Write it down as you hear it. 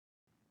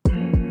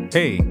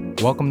Hey,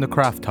 welcome to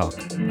Craft Talk.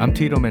 I'm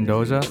Tito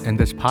Mendoza, and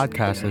this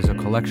podcast is a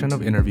collection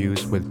of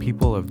interviews with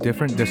people of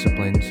different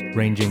disciplines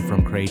ranging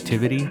from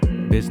creativity,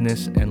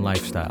 business, and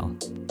lifestyle.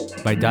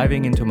 By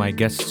diving into my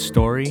guest's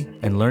story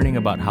and learning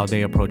about how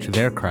they approach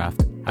their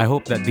craft, I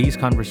hope that these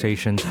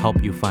conversations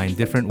help you find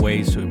different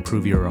ways to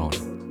improve your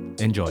own.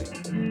 Enjoy.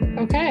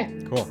 Okay.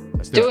 Cool.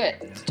 Let's do it.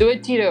 Let's do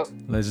it, Tito.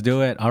 Let's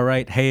do it. All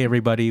right. Hey,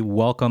 everybody.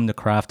 Welcome to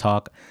Craft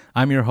Talk.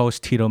 I'm your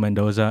host, Tito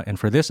Mendoza, and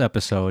for this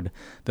episode,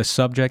 the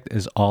subject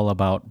is all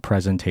about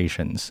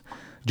presentations.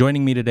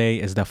 Joining me today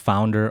is the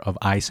founder of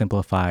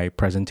iSimplify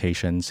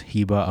Presentations,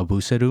 Hiba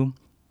Abusedu.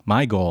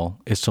 My goal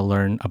is to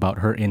learn about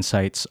her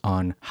insights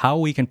on how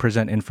we can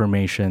present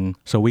information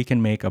so we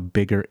can make a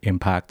bigger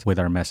impact with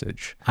our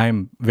message.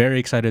 I'm very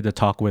excited to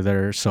talk with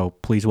her, so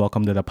please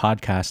welcome to the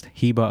podcast,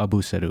 Hiba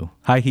Abusedu.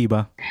 Hi,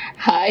 Hiba.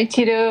 Hi,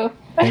 Tito.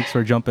 Thanks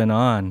for jumping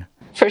on.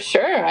 For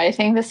sure. I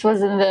think this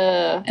was in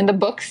the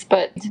books,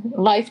 but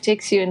life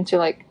takes you into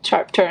like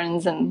sharp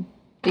turns and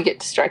you get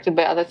distracted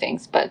by other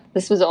things. But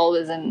this was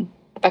always in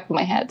the back of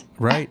my head.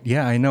 Right.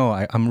 Yeah, I know.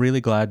 I'm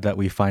really glad that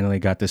we finally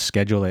got to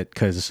schedule it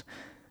because,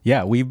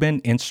 yeah, we've been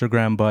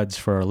Instagram buds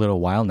for a little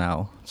while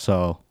now.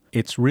 So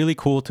it's really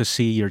cool to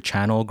see your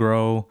channel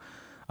grow.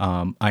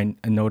 I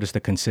noticed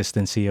the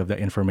consistency of the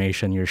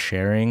information you're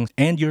sharing,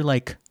 and you're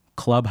like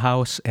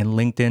Clubhouse and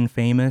LinkedIn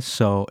famous.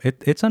 So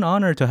it's an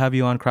honor to have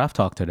you on Craft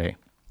Talk today.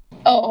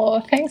 Oh,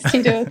 thanks,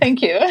 Tito.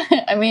 Thank you.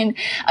 I mean,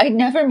 I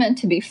never meant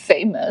to be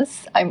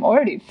famous. I'm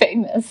already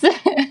famous. but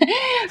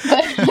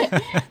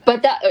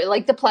that,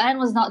 like, the plan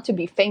was not to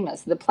be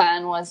famous. The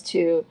plan was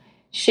to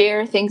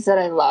share things that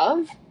I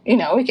love. You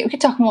know, we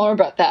could talk more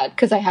about that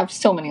because I have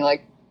so many,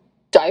 like,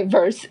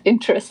 diverse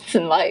interests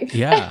in life.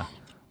 Yeah.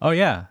 Oh,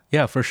 yeah.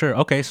 Yeah, for sure.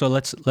 Okay, so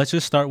let's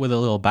just start with a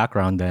little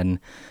background then.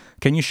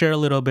 Can you share a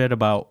little bit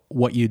about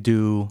what you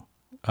do,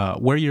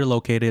 where you're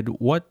located?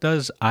 What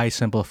does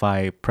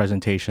iSimplify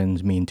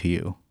Presentations mean to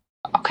you?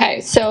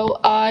 Okay, so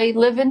I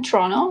live in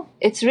Toronto.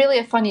 It's really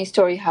a funny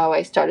story how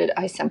I started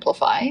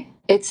iSimplify.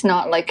 It's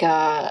not like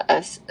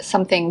a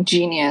something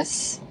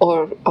genius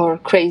or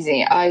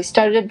crazy. I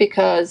started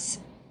because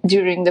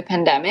during the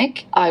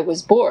pandemic, I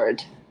was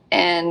bored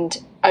and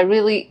I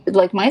really,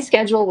 like, my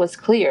schedule was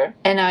clear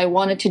and I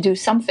wanted to do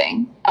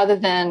something other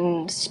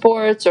than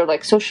sports or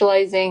like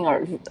socializing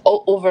or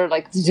over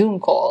like Zoom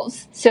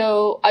calls.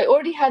 So I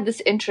already had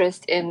this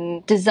interest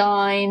in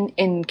design,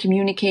 in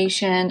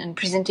communication and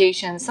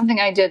presentation, something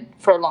I did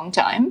for a long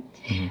time.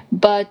 Mm-hmm.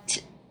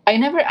 But I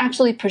never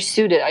actually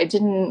pursued it. I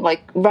didn't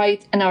like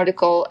write an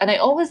article. And I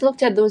always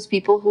looked at those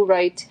people who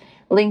write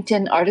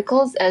LinkedIn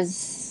articles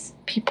as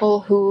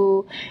people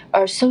who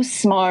are so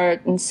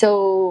smart and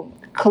so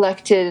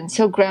collected and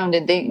so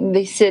grounded.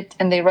 They sit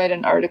and they write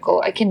an article.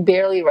 I can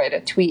barely write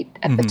a tweet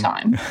at the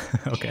time.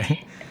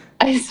 Okay.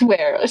 I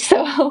swear.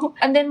 So,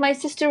 and then my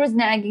sister was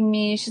nagging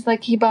me. She's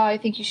like, Hiba, I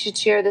think you should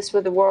share this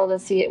with the world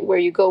and see where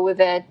you go with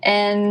it.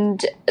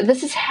 And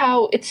this is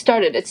how it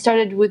started. It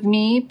started with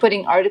me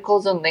putting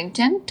articles on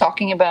LinkedIn,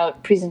 talking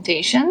about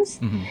presentations.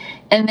 Mm-hmm.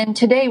 And then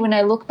today, when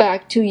I look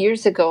back 2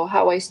 years ago,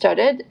 how I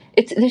started,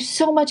 there's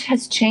so much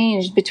has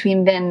changed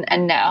between then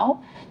and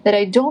now that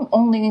I don't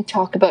only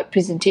talk about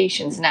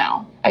presentations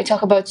now. I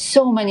talk about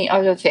so many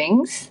other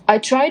things. I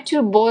try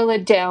to boil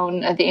it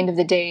down at the end of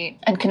the day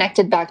and connect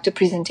it back to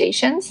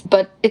presentations,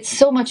 but it's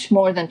so much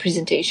more than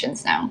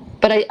presentations now.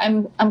 But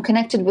I'm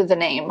connected with the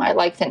name. I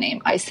like the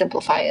name.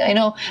 iSimplify. I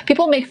know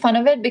people make fun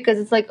of it because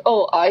it's like,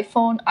 oh,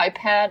 iPhone,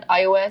 iPad,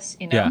 iOS,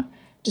 you know? Yeah.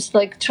 Just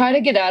like try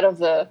to get out of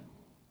the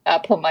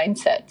Apple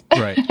mindset.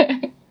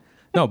 Right.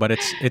 No, but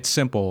it's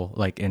simple,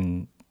 like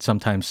in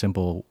sometimes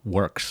simple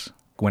works.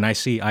 When I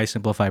see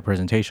iSimplify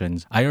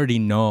Presentations, I already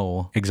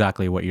know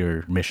exactly what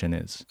your mission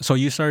is. So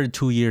you started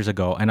 2 years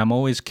ago, and I'm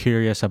always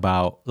curious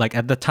about, like,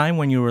 at the time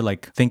when you were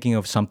like thinking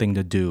of something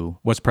to do,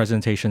 was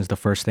presentations the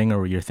first thing, or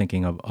were you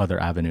thinking of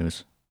other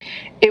avenues?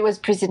 It was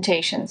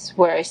presentations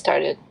where I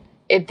started.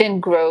 It then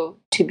grew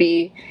to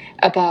be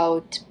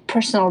about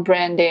personal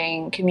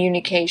branding,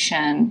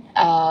 communication,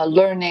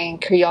 learning,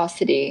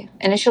 curiosity.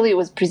 Initially, it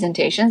was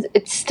presentations.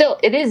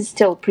 It is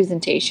still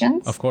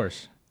presentations. Of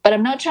course. But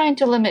I'm not trying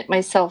to limit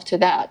myself to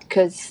that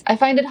because I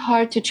find it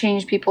hard to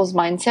change people's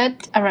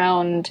mindset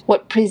around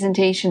what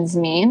presentations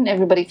mean.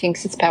 Everybody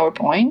thinks it's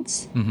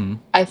PowerPoints. Mm-hmm.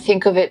 I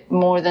think of it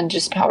more than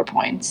just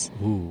PowerPoints.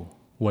 Ooh,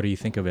 what do you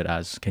think of it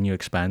as? Can you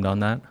expand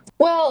on that?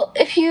 Well,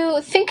 if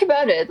you think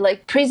about it,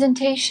 like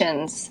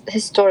presentations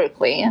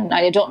historically, and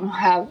I don't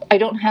have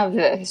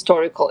the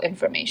historical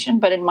information,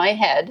 but in my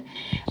head,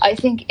 I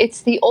think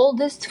it's the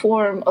oldest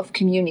form of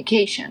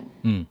communication,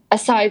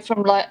 aside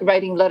from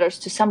writing letters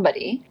to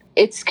somebody.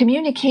 It's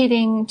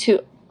communicating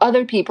to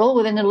other people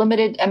within a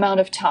limited amount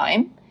of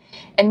time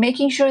and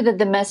making sure that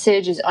the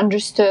message is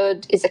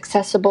understood, is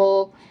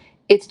accessible,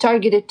 it's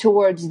targeted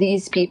towards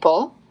these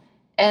people.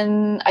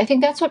 And I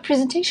think that's what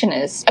presentation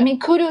is. I mean,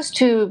 kudos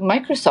to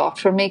Microsoft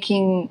for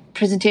making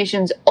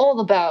presentations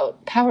all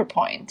about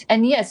PowerPoint.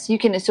 And yes, you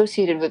can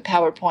associate it with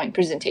PowerPoint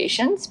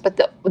presentations, but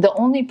the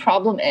only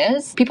problem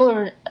is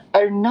people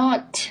are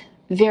not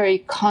very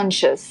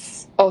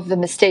conscious of the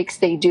mistakes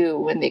they do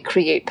when they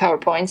create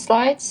PowerPoint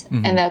slides.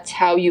 And that's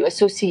how you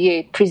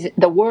associate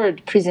the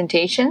word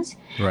presentations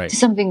to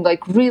something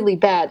like really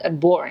bad and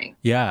boring.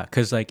 Yeah,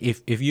 because like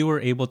if you were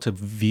able to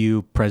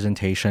view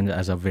presentation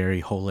as a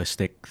very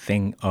holistic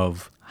thing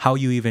of how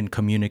you even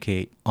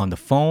communicate on the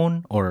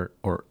phone or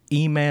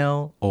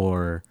email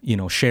or, you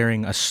know,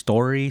 sharing a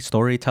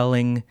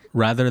storytelling,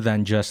 rather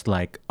than just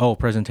like, oh,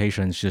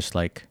 presentation's just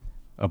like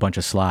a bunch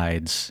of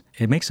slides.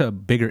 It makes a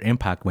bigger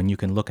impact when you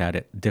can look at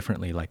it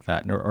differently like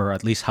that, or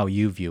at least how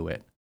you view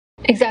it.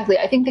 Exactly.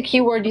 I think the key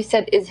word you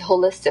said is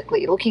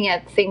holistically, looking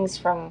at things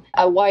from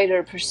a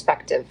wider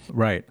perspective.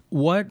 Right.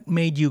 What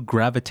made you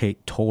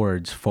gravitate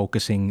towards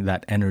focusing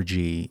that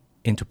energy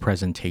into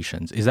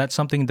presentations? Is that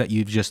something that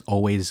you've just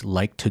always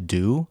liked to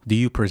do? Do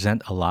you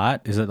present a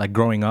lot? Is it like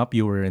growing up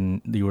you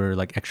were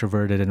like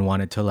extroverted and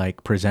wanted to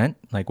like present?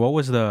 Like what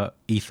was the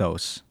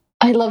ethos?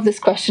 I love this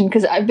question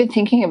because I've been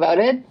thinking about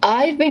it.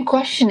 I've been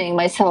questioning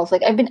myself.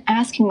 Like, I've been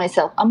asking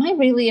myself, am I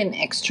really an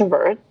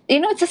extrovert? You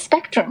know, it's a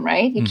spectrum,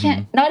 right? You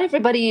can't, not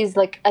everybody is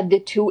like at the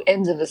two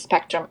ends of the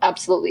spectrum,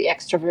 absolutely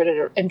extroverted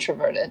or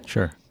introverted.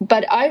 Sure.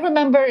 But I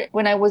remember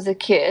when I was a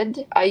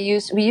kid,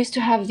 we used to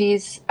have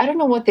these, I don't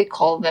know what they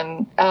call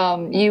them.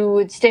 You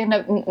would stand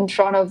up in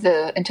front of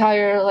the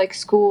entire like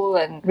school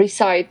and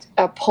recite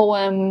a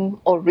poem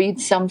or read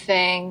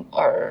something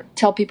or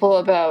tell people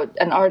about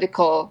an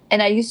article.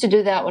 And I used to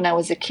do that when I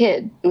was a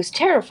kid. It was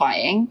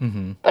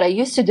terrifying, but I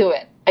used to do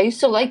it. I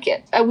used to like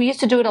it. We used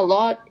to do it a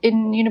lot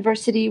in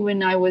university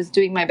when I was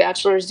doing my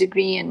bachelor's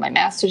degree and my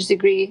master's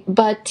degree.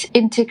 But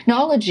in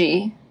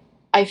technology,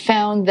 I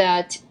found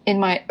that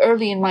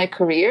early in my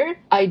career,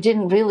 I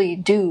didn't really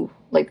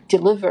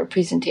deliver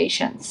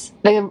presentations.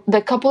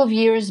 The couple of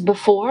years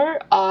before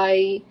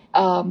I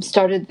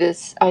started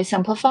this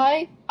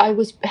iSimplify, I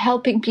was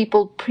helping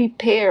people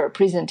prepare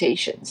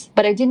presentations,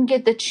 but I didn't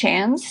get the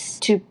chance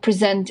to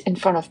present in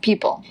front of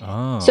people.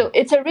 Oh. So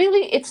it's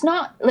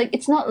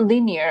not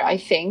linear, I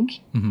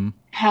think.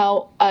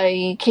 How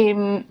I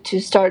came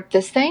to start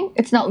this thing.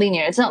 It's not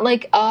linear. It's not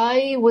like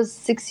I was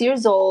 6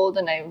 years old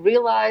and I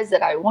realized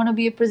that I want to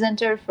be a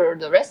presenter for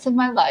the rest of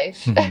my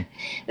life.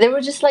 There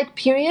were just like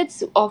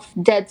periods of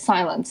dead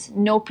silence,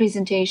 no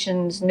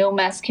presentations, no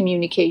mass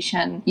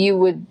communication. You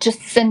would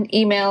just send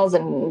emails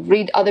and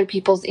read other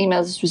people's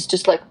emails. It was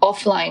just like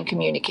offline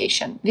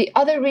communication. The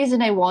other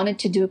reason I wanted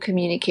to do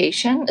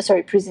presentations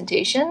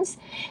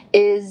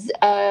is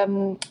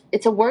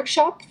it's a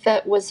workshop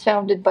that was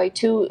founded by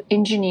two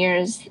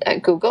engineers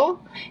at Google.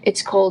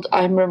 It's called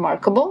I'm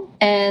Remarkable.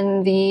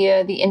 And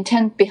the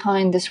intent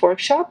behind this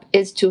workshop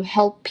is to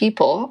help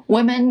people,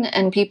 women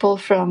and people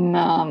from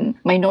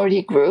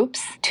minority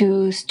groups,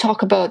 to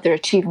talk about their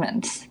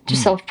achievements, to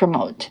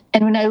self-promote.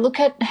 And when I look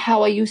at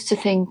how I used to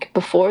think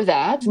before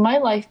that, my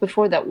life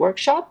before that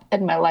workshop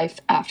and my life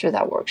after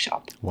that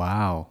workshop.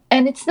 Wow.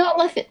 And it's not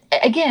like,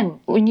 again,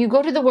 when you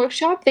go to the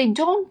workshop, they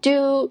don't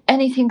do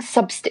anything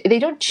they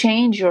don't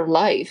change your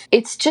life.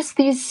 It's just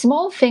these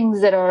small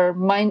things that are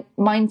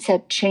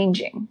mindset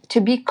changing.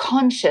 To be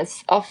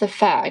conscious of the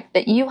fact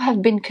that you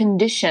have been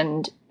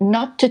conditioned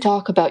not to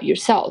talk about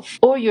yourself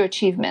or your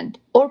achievement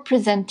or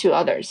present to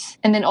others.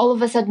 And then all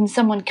of a sudden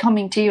someone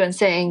coming to you and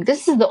saying,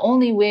 this is the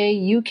only way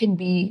you can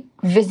be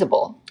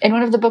visible. In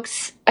one of the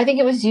books, I think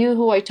it was you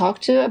who I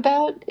talked to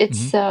about,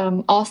 it's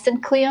Austin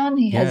Kleon.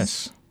 He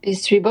has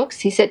these 3 books.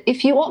 He said,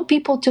 if you want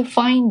people to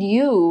find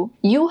you,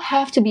 you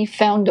have to be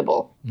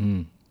foundable.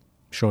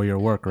 Show your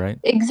work, right?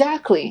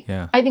 Exactly.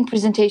 Yeah. I think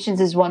presentations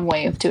is one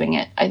way of doing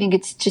it. I think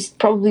it's just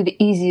probably the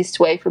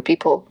easiest way for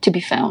people to be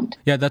found.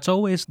 Yeah, that's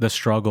always the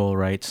struggle,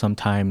 right?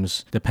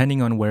 Sometimes,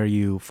 depending on where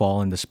you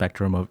fall in the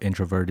spectrum of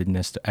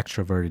introvertedness to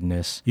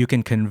extrovertedness, you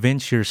can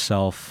convince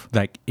yourself,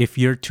 like if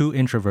you're too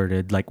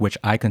introverted, like which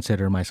I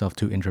consider myself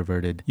too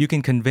introverted, you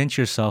can convince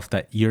yourself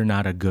that you're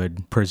not a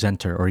good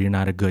presenter or you're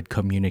not a good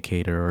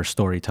communicator or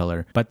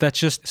storyteller. But that's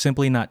just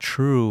simply not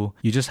true.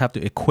 You just have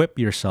to equip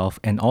yourself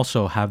and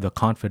also have the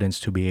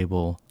confidence to be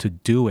able to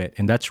do it.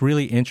 And that's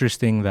really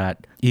interesting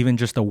that even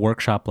just a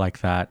workshop like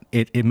that,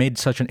 it made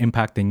such an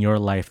impact in your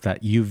life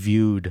that you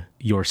viewed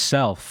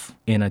yourself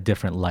in a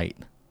different light.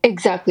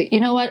 Exactly.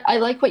 You know what? I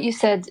like what you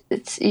said.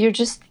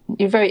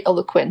 You're very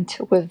eloquent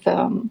with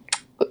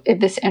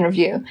this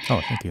interview.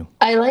 Oh, thank you.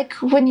 I like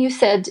when you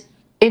said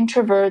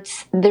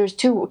introverts. There's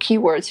 2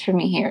 keywords for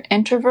me here: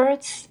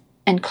 introverts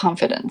and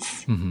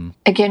confidence.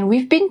 Again,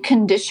 we've been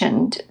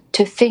conditioned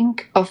to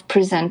think of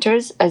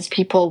presenters as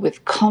people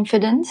with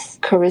confidence,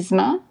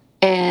 charisma,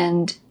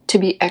 and to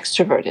be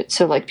extroverted.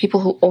 So like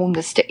people who own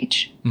the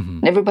stage.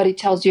 And everybody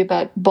tells you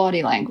about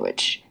body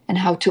language and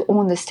how to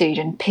own the stage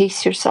and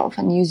pace yourself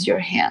and use your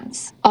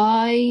hands.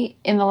 I,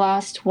 in the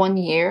last 1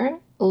 year,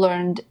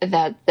 learned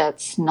that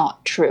that's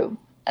not true,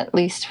 at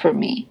least for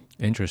me.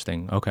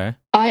 Interesting. Okay.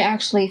 I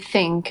actually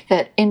think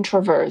that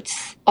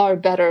introverts are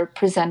better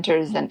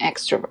presenters than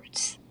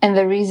extroverts. And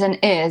the reason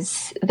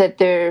is that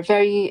they're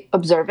very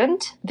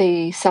observant,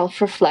 they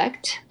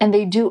self-reflect, and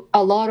they do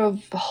a lot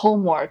of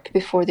homework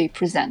before they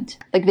present.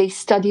 Like they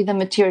study the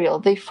material,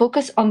 they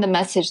focus on the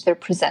message they're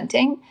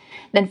presenting,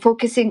 then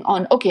focusing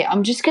on, okay,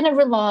 I'm just going to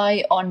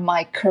rely on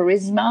my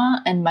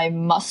charisma and my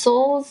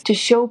muscles to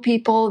show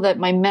people that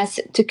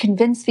to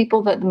convince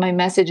people that my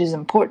message is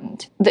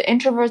important. The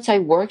introverts I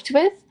worked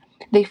with,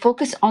 they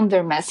focus on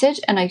their message,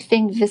 and I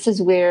think this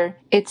is where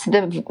it's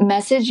the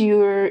message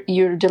you're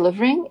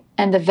delivering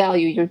and the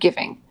value you're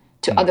giving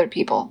to other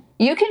people.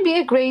 You can be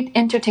a great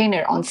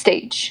entertainer on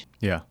stage.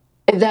 Yeah.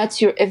 If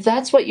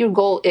that's what your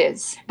goal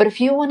is. But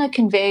if you want to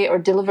convey or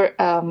deliver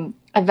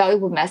a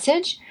valuable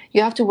message,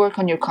 you have to work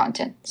on your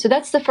content. So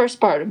that's the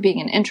first part of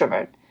being an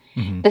introvert.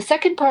 Mm-hmm. The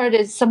second part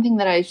is something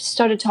that I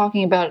started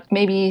talking about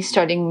maybe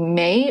starting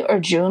May or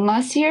June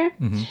last year,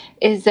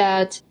 is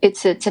that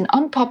it's an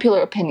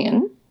unpopular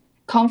opinion.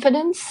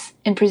 Confidence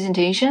in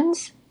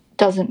presentations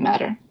doesn't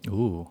matter.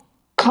 Ooh.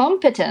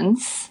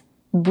 Competence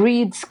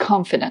breeds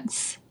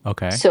confidence.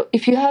 Okay. So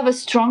if you have a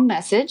strong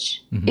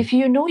message, if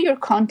you know your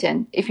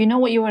content, if you know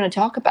what you want to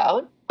talk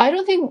about, I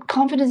don't think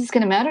confidence is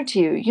going to matter to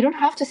you. You don't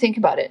have to think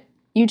about it.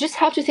 You just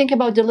have to think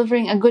about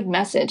delivering a good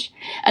message.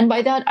 And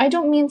by that, I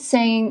don't mean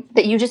saying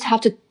that you just have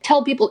to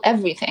tell people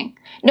everything.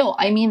 No,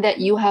 I mean that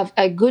you have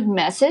a good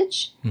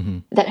message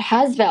that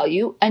has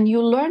value and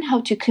you learn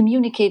how to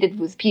communicate it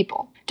with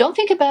people. Don't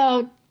think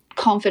about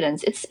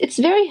confidence. It's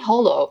very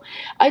hollow.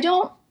 I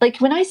don't like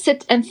when I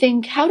sit and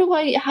think, how do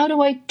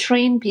I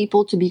train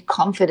people to be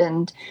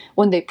confident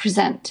when they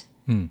present?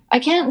 I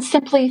can't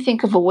simply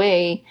think of a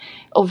way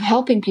of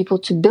helping people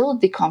to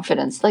build the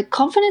confidence. Like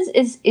confidence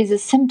is a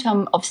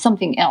symptom of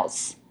something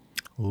else.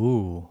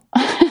 Ooh.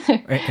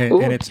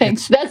 And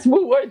thanks. That's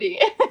woo-worthy.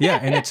 Yeah,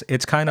 and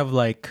it's kind of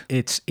like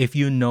if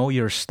you know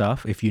your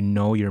stuff, if you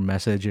know your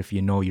message, if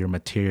you know your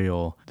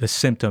material, the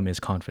symptom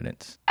is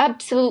confidence.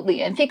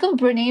 Absolutely. And think of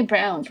Brené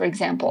Brown, for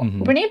example.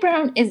 Brené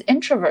Brown is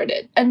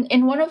introverted. And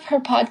in one of her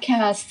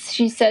podcasts,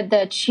 she said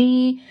that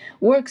she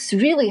works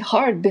really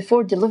hard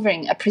before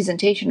delivering a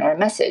presentation or a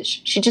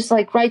message. She just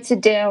like writes it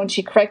down,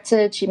 she corrects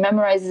it, she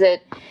memorizes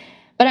it.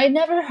 But I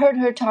never heard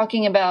her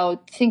talking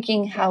about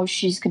thinking how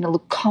she's going to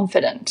look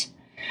confident,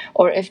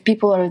 or if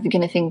people are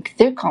going to think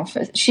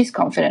she's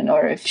confident,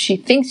 or if she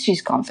thinks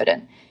she's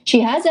confident.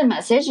 She has a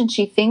message and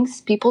she thinks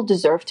people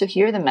deserve to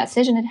hear the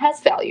message and it has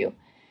value.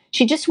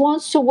 She just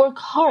wants to work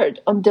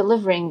hard on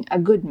delivering a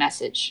good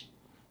message.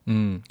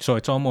 So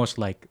it's almost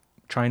like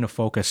trying to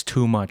focus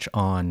too much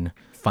on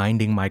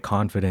finding my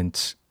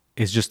confidence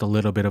is just a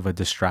little bit of a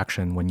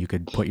distraction when you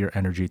could put your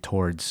energy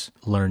towards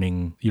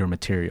learning your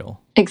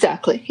material.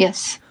 Exactly,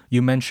 yes.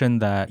 You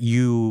mentioned that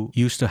you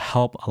used to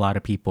help a lot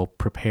of people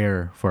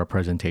prepare for a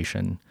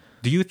presentation.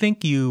 Do you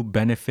think you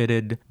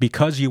benefited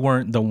because you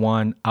weren't the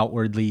one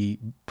outwardly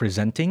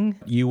presenting?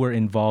 You were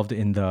involved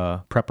in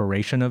the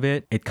preparation of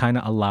it. It kind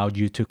of allowed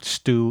you to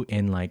stew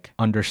in like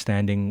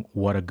understanding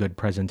what a good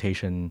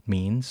presentation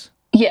means?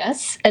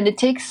 Yes, and it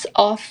takes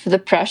off the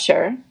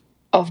pressure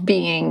of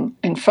being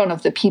in front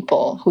of the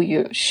people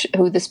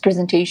who this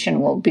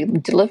presentation will be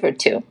delivered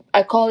to.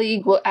 A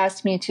colleague will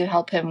ask me to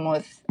help him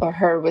with or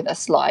her with a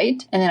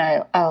slide, and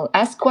then I'll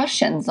ask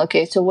questions.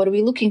 Okay, so what are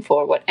we looking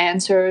for? What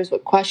answers,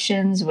 what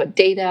questions, what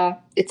data,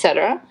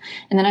 etc.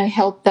 And then I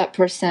help that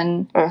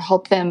person or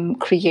help them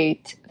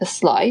create the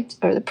slide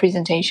or the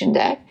presentation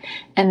deck,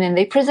 and then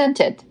they present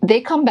it.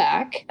 They come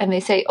back and they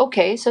say,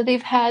 okay, so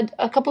they've had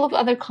a couple of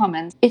other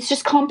comments. It's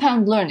just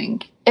compound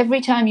learning.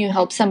 Every time you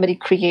help somebody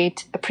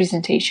create a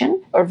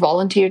presentation or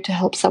volunteer to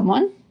help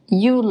someone,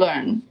 you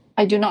learn.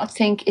 I do not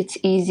think it's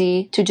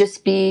easy to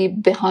just be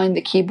behind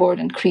the keyboard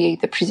and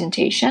create the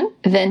presentation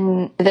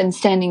than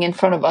standing in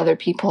front of other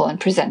people and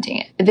presenting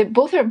it. They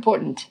both are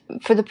important.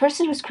 For the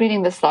person who's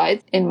creating the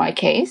slides, in my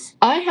case,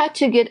 I had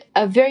to get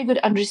a very good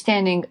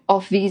understanding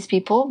of these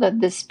people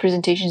that this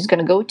presentation is going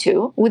to go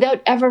to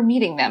without ever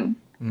meeting them,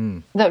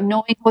 without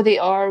knowing who they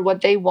are,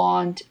 what they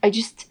want.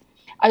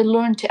 I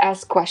learned to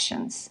ask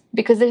questions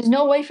because there's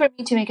no way for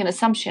me to make an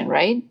assumption,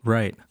 right?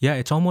 Right. Yeah,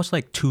 it's almost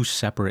like two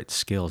separate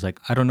skills. Like,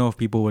 I don't know if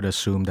people would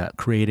assume that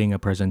creating a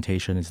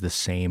presentation is the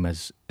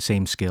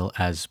same skill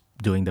as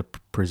doing the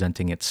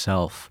presenting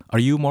itself. Are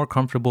you more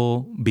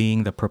comfortable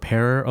being the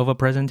preparer of a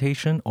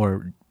presentation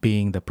or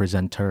being the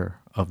presenter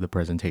of the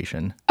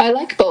presentation? I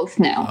like both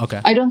now.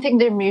 Okay. I don't think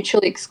they're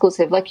mutually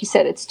exclusive. Like you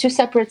said, it's two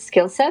separate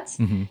skill sets.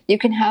 You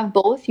can have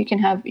both. You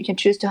can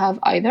choose to have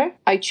either.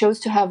 I chose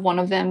to have one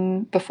of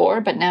them before,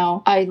 but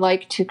now I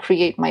like to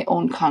create my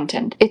own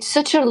content. It's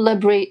such a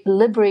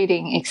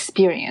liberating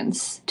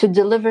experience to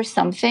deliver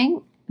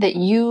something that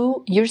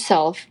you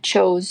yourself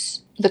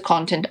chose the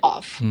content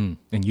of. And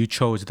you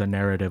chose the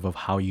narrative of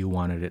how you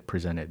wanted it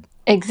presented.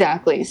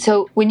 Exactly.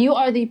 So when you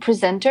are the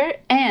presenter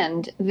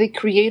and the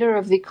creator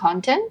of the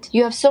content,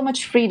 you have so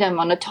much freedom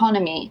and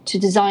autonomy to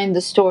design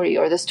the story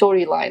or the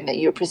storyline that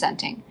you're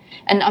presenting.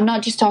 And I'm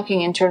not just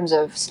talking in terms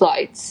of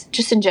slides,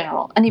 just in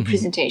general, any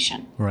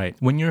presentation. Right.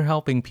 When you're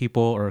helping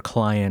people or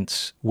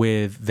clients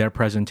with their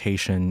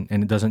presentation,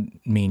 and it doesn't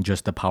mean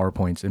just the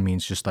PowerPoints, it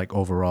means just like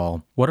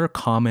overall, what are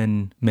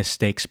common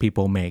mistakes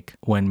people make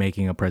when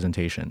making a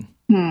presentation?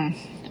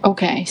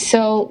 Okay,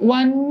 so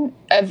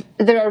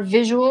there are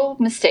visual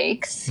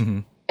mistakes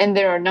and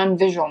there are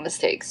non-visual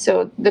mistakes.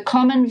 So the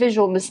common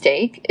visual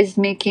mistake is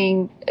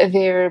making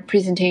their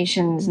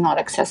presentations not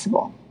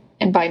accessible.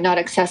 And by not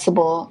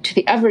accessible to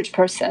the average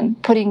person,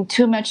 putting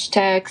too much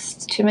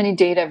text, too many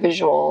data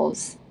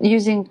visuals,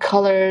 using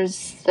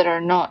colors that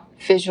are not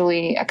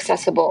visually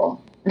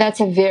accessible. That's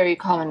a very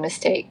common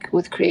mistake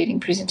with creating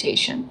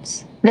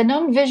presentations. The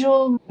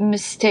non-visual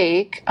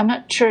mistake, I'm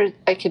not sure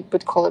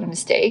would call it a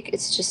mistake.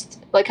 It's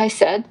just, like I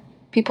said,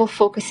 people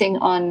focusing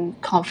on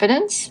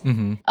confidence,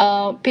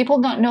 people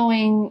not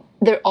knowing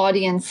their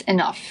audience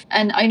enough.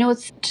 And I know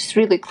it's just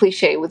really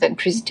cliche within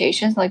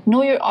presentations, like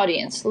know your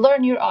audience,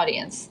 learn your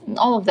audience, and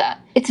all of that.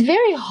 It's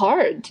very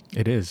hard.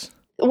 It is.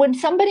 When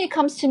somebody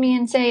comes to me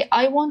and say,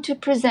 I want to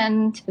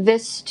present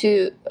this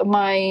to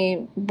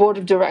my board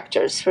of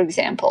directors, for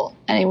example,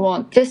 and I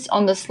want this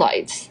on the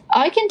slides,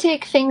 I can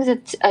take things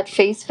at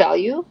face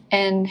value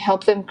and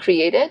help them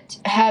create it,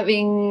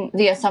 having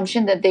the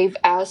assumption that they've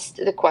asked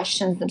the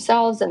questions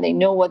themselves and they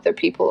know what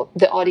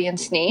the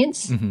audience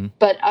needs.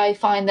 But I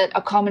find that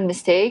a common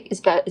mistake is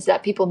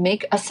that people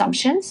make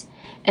assumptions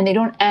and they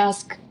don't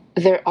ask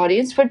their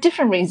audience for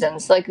different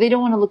reasons. Like they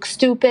don't want to look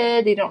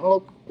stupid, they don't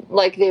look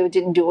like they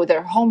didn't do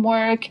their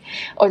homework,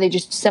 or they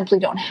just simply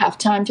don't have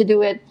time to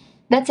do it.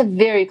 That's a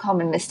very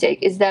common mistake,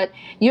 is that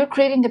you're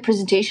creating the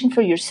presentation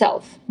for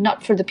yourself,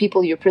 not for the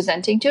people you're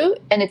presenting to,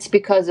 and it's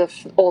because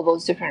of all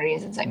those different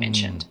reasons I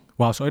mentioned.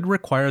 Wow, so it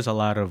requires a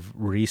lot of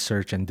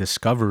research and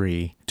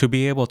discovery to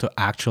be able to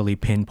actually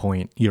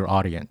pinpoint your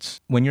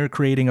audience. When you're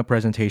creating a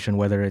presentation,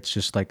 whether it's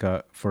just like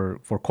for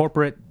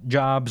corporate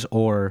jobs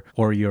or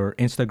your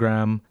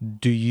Instagram,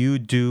 do you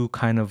do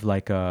kind of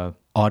like a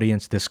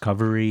audience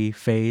discovery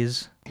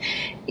phase?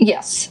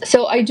 Yes.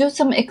 So I do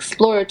some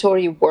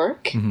exploratory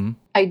work.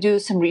 I do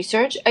some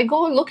research. I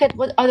go look at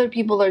what other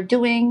people are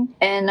doing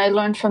and I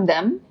learn from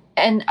them.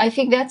 And I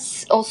think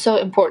that's also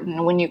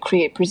important when you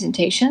create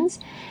presentations.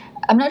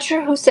 I'm not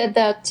sure who said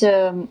that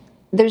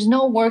there's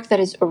no work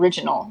that is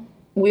original.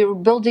 We're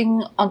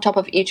building on top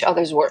of each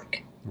other's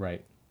work.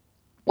 Right.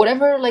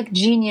 Whatever like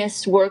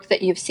genius work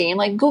that you've seen,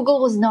 like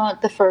Google was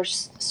not the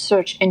first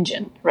search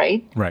engine,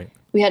 right? Right.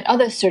 We had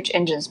other search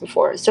engines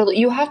before. So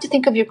you have to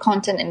think of your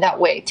content in that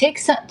way.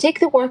 Take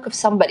the work of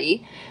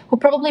somebody who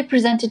probably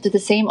presented to the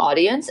same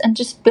audience and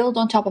just build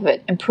on top of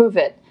it, improve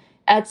it,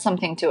 add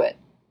something to it.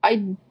 I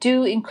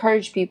do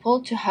encourage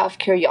people to have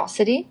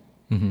curiosity,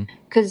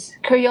 because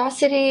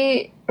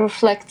curiosity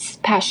reflects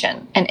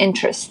passion and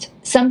interest.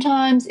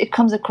 Sometimes it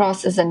comes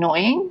across as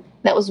annoying.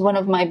 That was one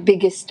of my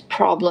biggest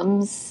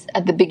problems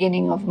at the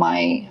beginning of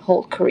my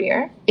whole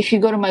career. If you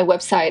go to my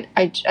website,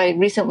 I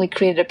recently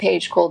created a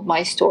page called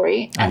My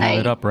Story. I have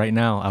it up right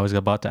now. I was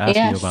about to ask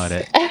you about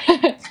it.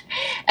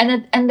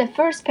 And the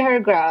first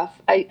paragraph,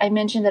 I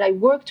mentioned that I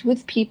worked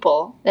with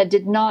people that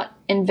did not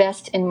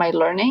invest in my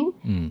learning,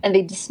 and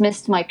they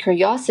dismissed my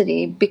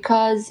curiosity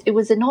because it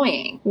was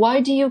annoying. Why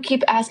do you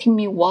keep asking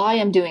me why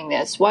I'm doing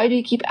this? Why do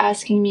you keep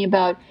asking me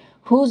about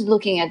who's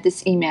looking at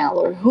this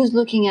email or who's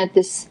looking at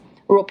this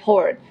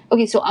report?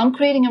 Okay, so I'm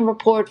creating a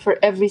report for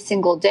every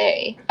single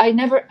day. I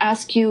never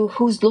ask you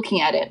who's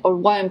looking at it or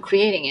why I'm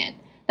creating it.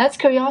 That's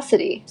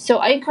curiosity. So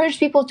I encourage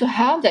people to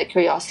have that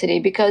curiosity,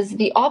 because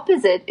the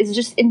opposite is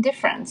just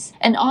indifference.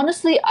 And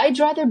honestly, I'd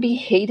rather be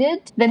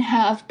hated than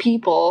have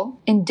people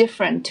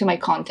indifferent to my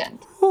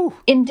content.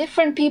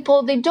 Indifferent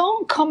people, they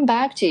don't come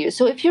back to you.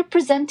 So if you're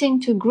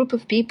presenting to a group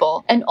of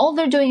people and all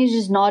they're doing is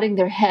just nodding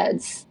their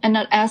heads and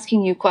not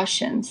asking you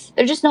questions,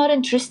 they're just not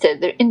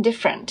interested. They're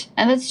indifferent.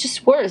 And that's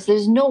just worse.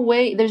 There's no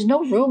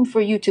room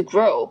for you to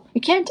grow.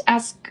 You can't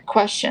ask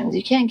questions.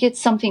 You can't get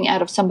something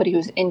out of somebody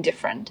who's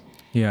indifferent.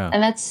 Yeah.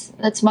 And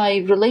that's my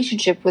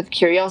relationship with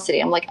curiosity.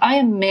 I'm like, I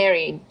am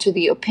married to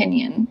the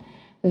opinion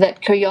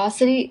that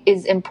curiosity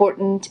is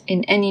important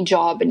in any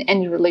job, in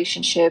any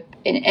relationship,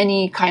 in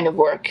any kind of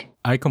work.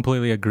 I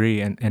completely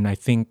agree. And I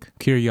think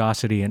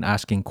curiosity and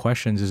asking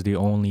questions is the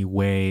only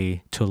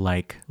way to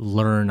like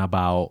learn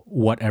about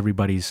what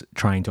everybody's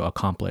trying to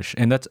accomplish.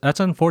 And that's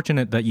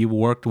unfortunate that you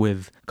worked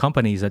with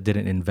companies that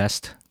didn't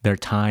invest their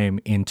time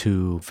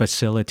into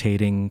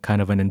facilitating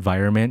kind of an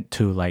environment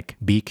to like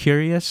be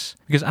curious.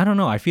 Because I don't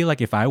know, I feel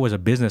like if I was a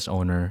business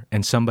owner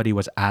and somebody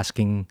was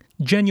asking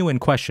genuine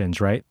questions,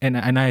 right? And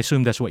I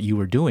assume that's what you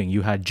were doing.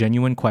 You had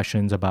genuine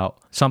questions about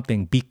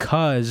something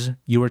because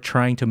you were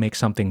trying to make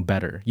something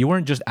better. You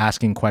weren't just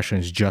asking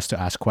questions just to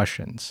ask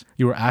questions.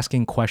 You were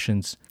asking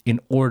questions in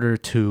order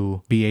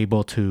to be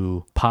able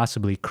to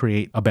possibly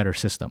create a better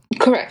system.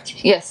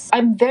 Correct. Yes.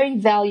 I'm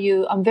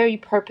very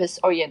purpose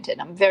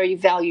oriented. I'm very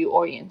value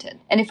oriented.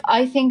 And if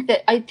I think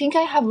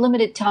I have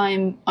limited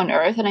time on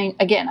earth, and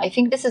I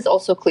think this is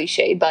also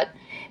cliche, but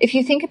if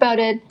you think about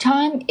it,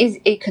 time is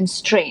a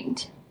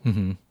constraint.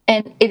 And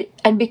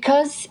And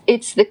because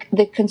it's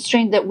the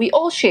constraint that we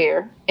all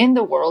share in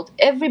the world,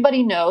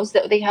 everybody knows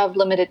that they have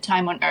limited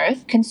time on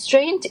earth.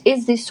 Constraint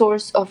is the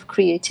source of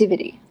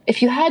creativity.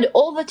 If you had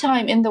all the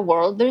time in the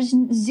world, there's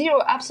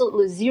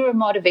absolutely zero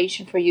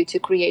motivation for you to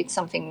create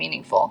something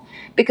meaningful,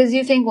 because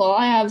you think, well,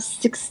 I have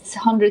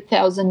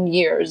 600,000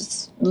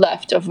 years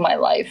left of my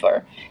life,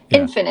 or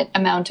infinite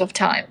amount of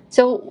time.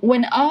 So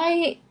when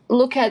I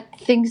look at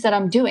things that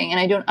I'm doing and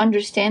I don't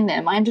understand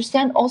them, I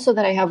understand also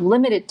that I have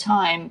limited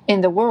time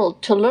in the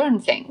world to learn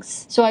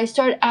things. So I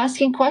start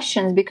asking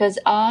questions because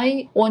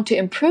I want to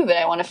improve it.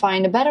 I want to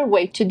find a better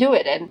way to do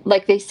it. And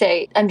like they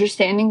say,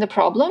 understanding the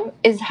problem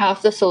is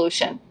half the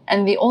solution.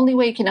 And the only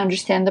way you can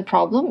understand the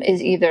problem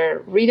is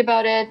either read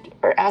about it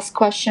or ask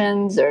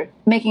questions, or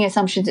making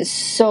assumptions is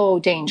so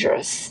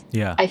dangerous.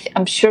 Yeah.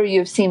 I'm sure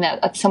you've seen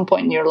that at some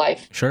point in your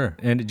life. Sure.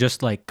 And it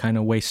just like kind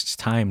of wastes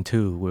time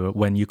too,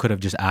 when you could have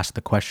just asked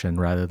the question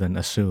rather than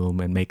assume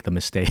and make the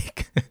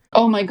mistake.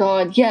 Oh my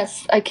God,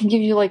 yes. I can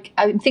give you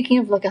I'm thinking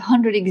of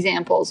 100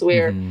 examples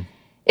where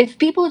if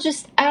people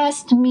just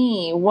asked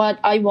me what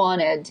I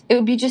wanted, it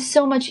would be just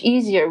so much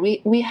easier.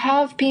 We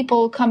have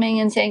people coming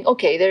and saying,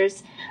 okay,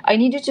 I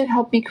need you to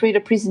help me create a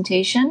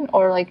presentation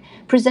or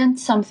present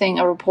something,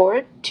 a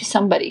report to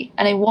somebody,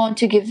 and I want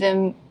to give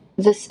them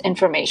this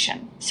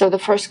information. So the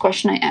first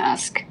question I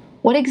ask,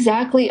 what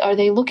exactly are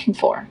they looking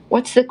for?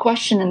 What's the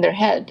question in their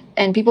head?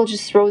 And people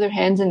just throw their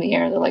hands in the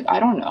air. They're like, I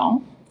don't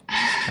know.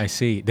 I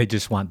see. They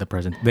just want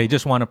they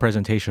just want a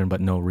presentation,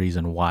 but no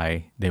reason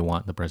why they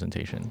want the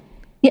presentation.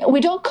 Yeah,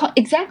 we don't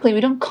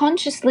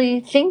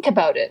consciously think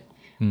about it.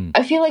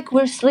 I feel like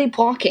we're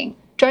sleepwalking,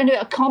 trying to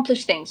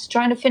accomplish things,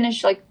 trying to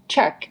finish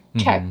check,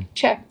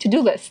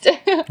 to-do list.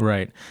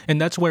 Right.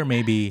 And that's where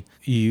maybe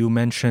you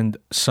mentioned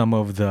some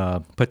of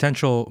the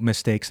potential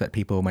mistakes that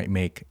people might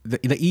make.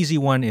 The easy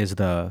one is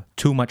the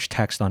too much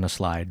text on a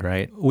slide,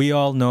 right? We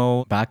all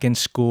know back in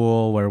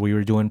school where we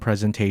were doing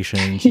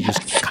presentations, you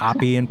just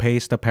copy and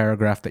paste a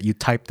paragraph that you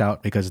typed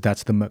out because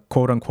that's the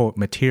quote unquote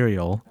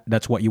material.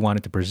 That's what you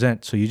wanted to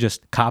present. So you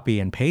just copy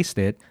and paste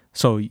it.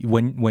 So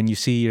when you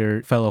see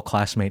your fellow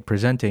classmate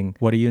presenting,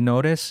 what do you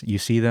notice? You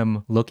see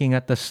them looking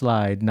at the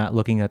slide, not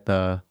looking at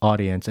the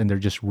audience, and they're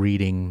just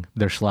reading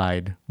their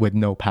slide with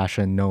no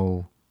passion,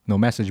 no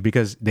message,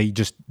 because they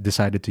just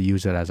decided to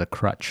use it as a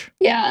crutch.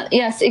 Yeah,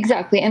 yes,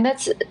 exactly. And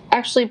that's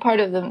actually part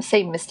of the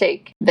same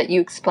mistake that you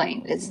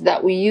explained, is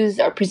that we use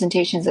our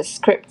presentations as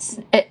scripts.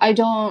 I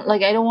don't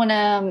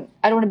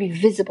want to be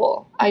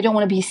visible. I don't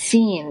want to be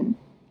seen.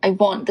 I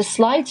want the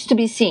slides to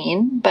be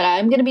seen, but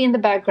I'm going to be in the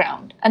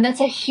background. And that's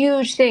a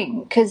huge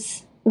thing,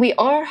 because we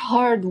are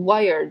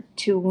hardwired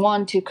to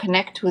want to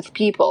connect with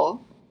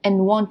people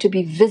and want to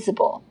be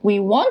visible. We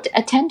want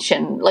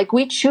attention.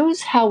 We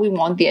choose how we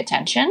want the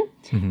attention.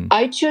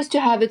 I choose to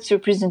have it through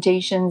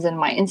presentations and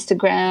my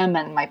Instagram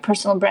and my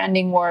personal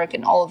branding work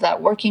and all of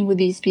that, working with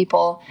these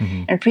people,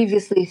 and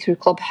previously through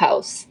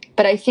Clubhouse.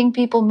 But I think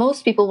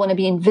most people want to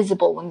be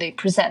invisible when they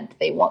present.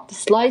 They want the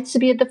slides to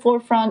be at the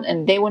forefront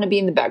and they want to be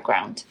in the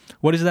background.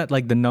 What is that?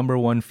 The number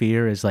one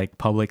fear is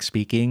public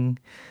speaking.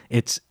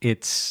 It's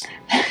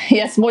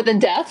Yes, more than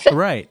death.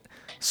 Right.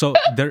 So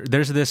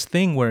there's this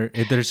thing where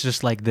there's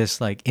just this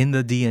in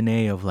the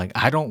DNA of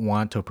I don't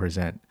want to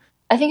present.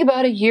 I think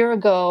about a year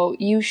ago,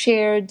 you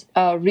shared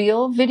a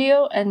reel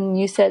video and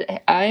you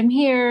said, I'm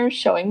here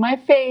showing my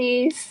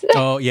face.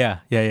 Oh, yeah.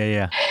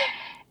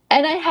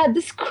 And I had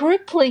this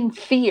crippling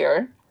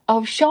fear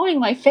of showing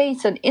my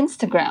face on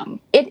Instagram.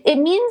 It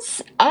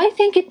means, I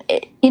think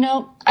I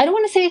don't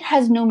want to say it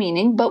has no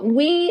meaning, but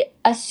we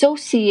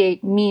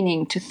associate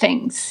meaning to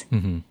things.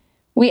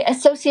 We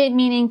associate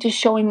meaning to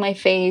showing my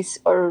face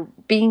or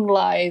being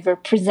live or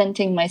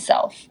presenting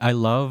myself. I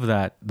love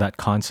that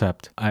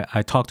concept.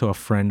 I talked to a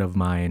friend of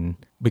mine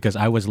because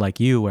I was like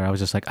you, where I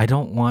was just I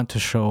don't want to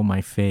show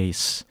my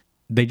face.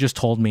 They just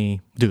told me,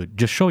 dude,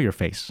 just show your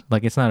face.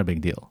 It's not a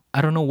big deal.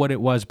 I don't know what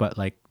it was, but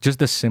just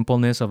the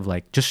simpleness of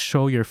just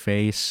show your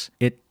face.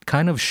 It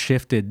kind of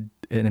shifted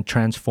and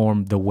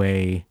transformed the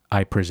way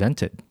I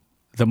presented.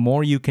 The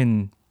more you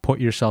can put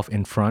yourself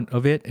in front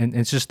of it, and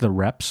it's just the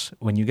reps.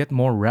 When you get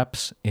more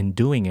reps in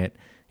doing it,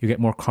 you get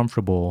more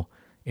comfortable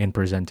in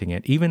presenting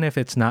it, even if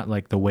it's not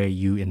the way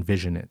you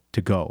envision it to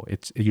go.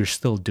 You're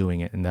still doing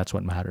it, and that's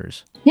what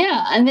matters.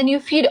 Yeah, and then you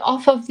feed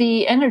off of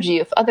the energy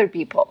of other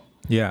people.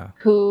 Yeah.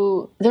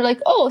 Who they're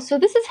like, oh, so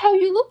this is how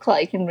you look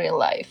like in real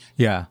life.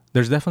 Yeah,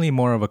 there's definitely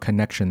more of a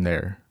connection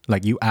there.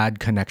 You add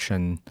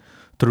connection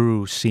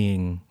through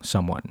seeing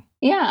someone.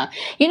 Yeah.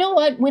 You know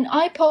what? When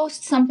I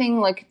post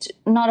something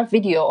not a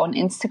video on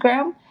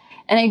Instagram,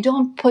 and I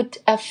don't put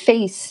a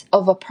face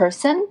of a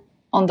person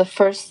on the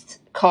first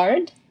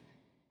card,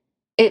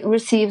 it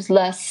receives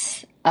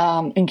less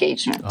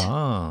engagement.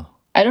 Ah.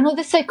 I don't know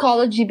the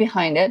psychology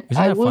behind it. Isn't that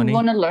funny? I would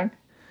want to learn.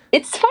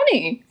 It's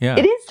funny. Yeah.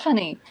 It is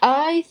funny.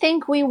 I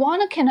think we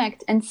want to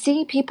connect and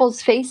see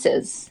people's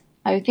faces.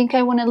 I think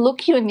I want to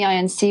look you in the eye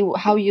and see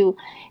how you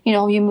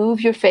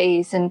move your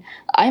face. And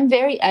I'm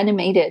very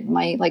animated.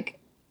 My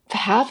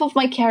half of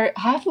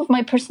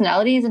my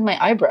personality is in my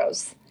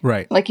eyebrows.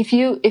 Right. Like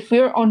if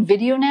we're on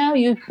video now,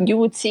 you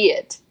would see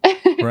it.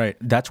 Right.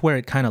 That's where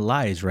it kind of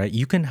lies, right?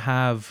 You can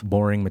have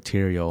boring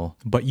material,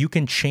 but you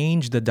can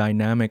change the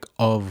dynamic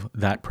of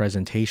that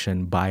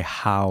presentation by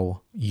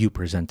how you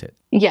present it.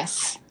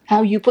 Yes,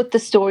 how you put the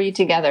story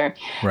together,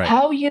 Right.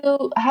 how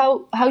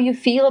you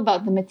feel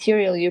about the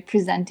material you're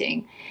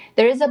presenting.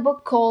 There is a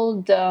book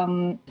called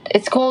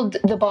it's called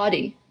The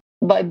Body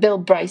by Bill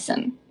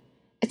Bryson.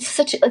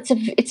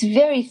 It's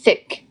very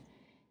thick.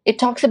 It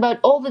talks about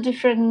all the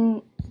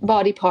different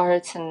body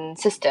parts and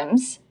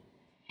systems.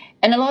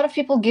 And a lot of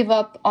people give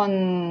up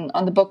on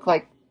the book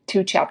like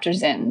 2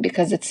 chapters in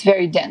because it's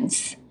very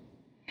dense.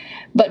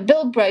 But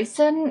Bill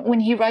Bryson,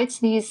 when he writes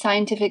these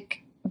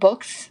scientific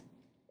books,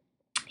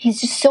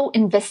 he's just so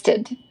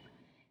invested.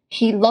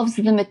 He loves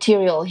the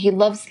material. He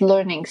loves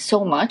learning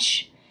so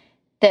much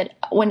that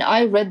when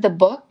I read the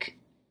book,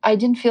 I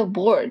didn't feel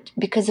bored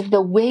because of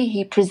the way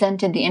he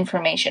presented the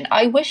information.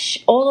 I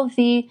wish all of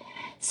the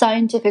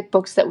scientific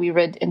books that we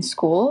read in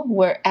school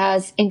were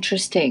as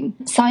interesting.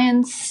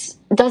 Science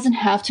doesn't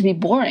have to be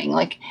boring.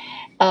 Like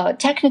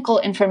technical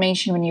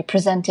information, when you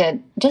present it,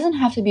 doesn't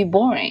have to be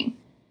boring.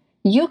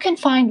 You can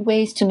find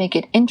ways to make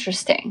it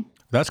interesting.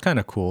 That's kind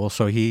of cool.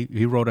 So he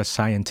wrote a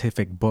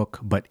scientific book,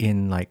 but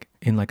in like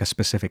a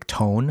specific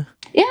tone.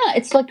 Yeah,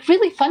 it's like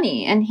really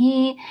funny, and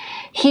he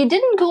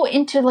didn't go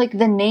into like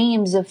the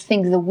names of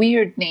things, the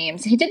weird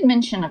names. He did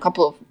mention a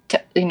couple of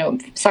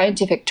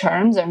scientific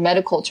terms or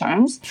medical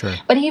terms, Sure.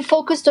 but he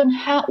focused on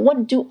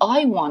what do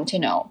I want to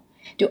know?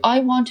 Do I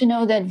want to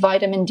know that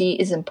vitamin D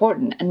is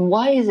important, and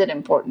why is it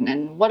important,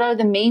 and what are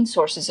the main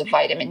sources of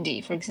vitamin D,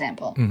 for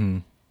example? Mm-hmm.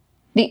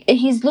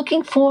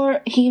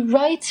 He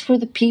writes for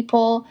the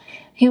people,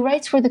 he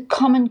writes for the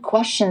common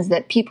questions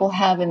that people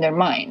have in their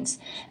minds.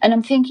 And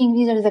I'm thinking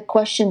these are the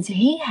questions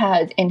he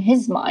had in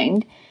his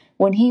mind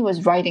when he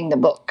was writing the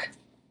book,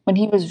 when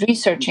he was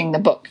researching the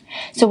book.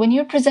 So when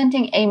you're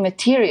presenting a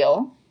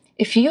material,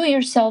 if you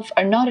yourself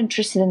are not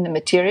interested in the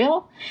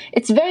material,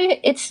 it's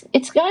going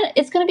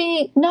to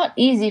be not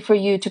easy for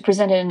you to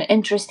present it in an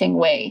interesting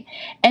way.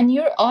 And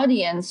your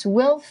audience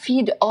will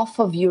feed off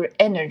of your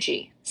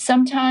energy.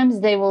 Sometimes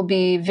they will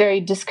be very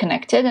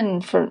disconnected,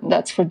 and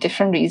that's for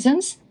different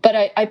reasons. But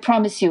I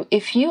promise you,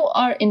 if you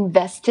are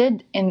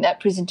invested in that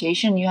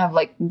presentation, you have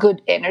like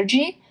good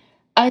energy,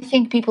 I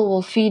think people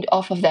will feed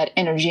off of that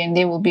energy and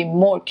they will be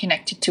more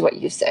connected to what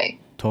you say.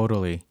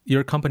 Totally.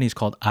 Your company is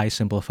called I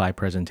Simplify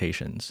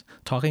Presentations,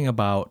 talking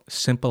about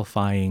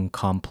simplifying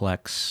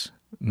complex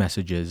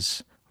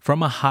messages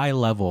from a high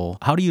level.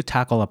 How do you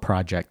tackle a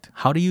project?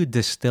 How do you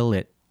distill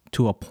it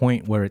to a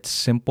point where it's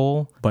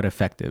simple but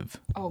effective?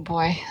 Oh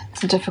boy,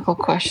 it's a difficult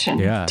question,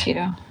 Yeah.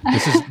 Tito.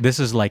 This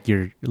is like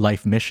your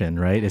life mission,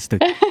 right? It's to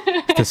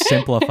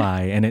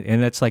simplify, and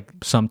it's like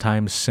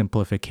sometimes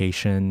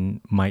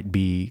simplification might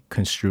be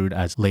construed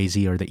as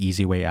lazy or the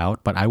easy way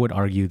out, but I would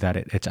argue that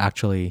it's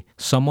actually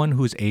someone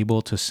who's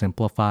able to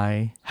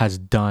simplify has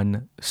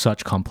done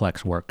such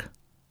complex work.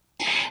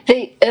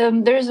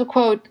 There's a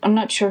quote, I'm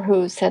not sure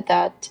who said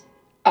that.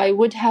 I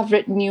would have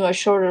written you a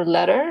shorter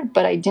letter,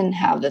 but I didn't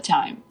have the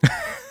time.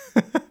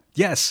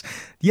 Yes.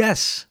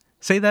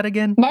 Say that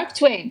again. Mark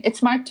Twain.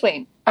 It's Mark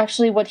Twain.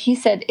 Actually, what he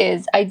said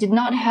is, I did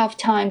not have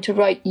time to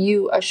write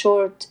you a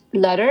short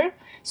letter,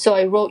 so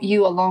I wrote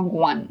you a long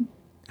one.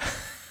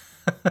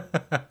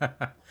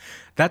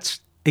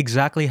 That's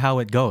exactly how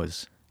it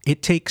goes.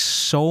 It takes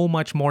so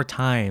much more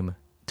time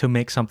to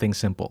make something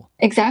simple.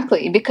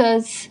 Exactly,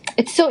 because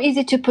it's so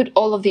easy to put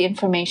all of the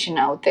information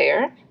out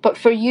there, but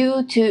for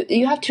you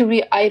have to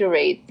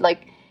reiterate,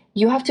 like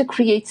you have to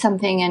create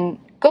something and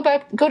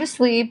go to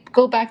sleep,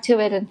 go back to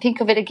it and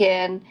think of it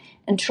again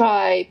and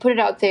put it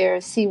out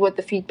there, see what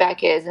the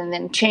feedback is, and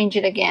then change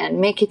it again,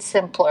 make it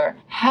simpler.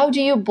 How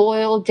do you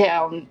boil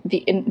down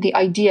the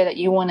idea that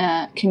you want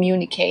to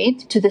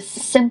communicate to the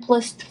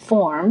simplest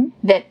form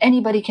that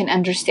anybody can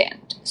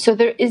understand? So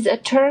there is a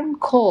term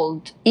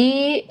called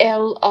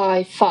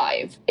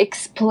ELI5,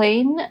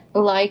 explain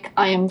like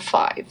I am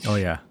 5. Oh,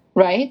 yeah.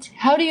 Right?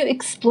 How do you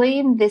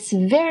explain this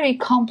very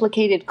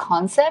complicated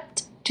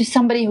concept to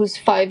somebody who's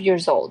 5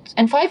 years old?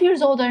 And 5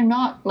 years old are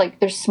not like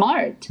they're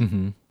smart.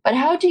 Mm-hmm. But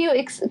how do you,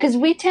 because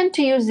we tend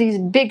to use these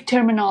big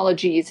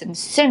terminologies and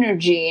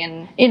synergy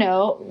and,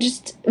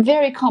 just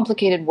very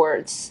complicated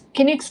words.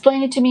 Can you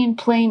explain it to me in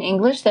plain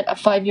English that a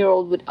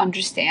 5-year-old would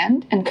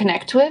understand and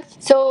connect with?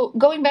 So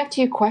going back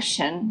to your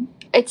question,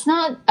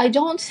 I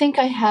don't think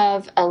I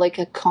have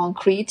a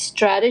concrete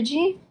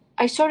strategy.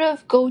 I sort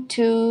of go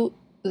to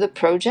the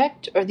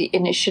project or the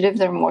initiative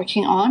that I'm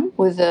working on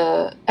with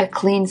a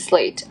clean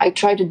slate. I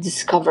try to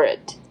discover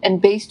it.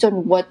 And based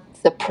on what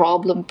the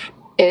problem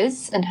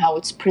is and how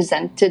it's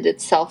presented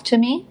itself to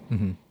me,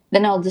 mm-hmm.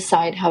 then I'll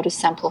decide how to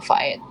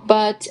simplify it.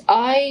 But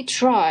I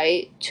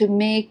try to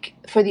make,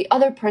 for the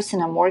other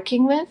person I'm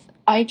working with,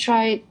 I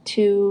try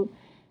to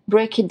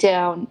break it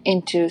down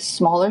into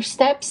smaller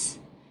steps.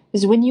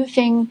 Because when you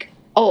think,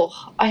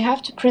 oh, I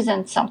have to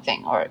present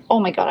something, or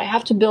oh my God, I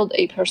have to build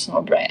a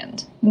personal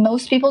brand,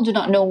 most people do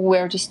not know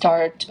where to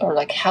start or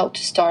how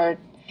to start.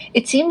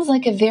 It seems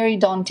like a very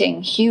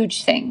daunting,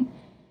 huge thing.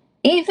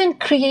 Even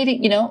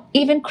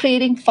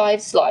creating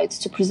 5 slides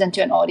to present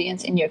to an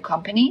audience in your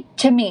company,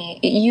 to me,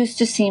 it used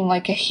to seem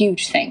like a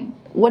huge thing.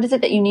 What is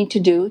it that you need to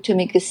do to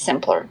make this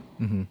simpler?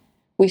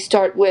 We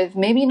start with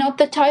maybe not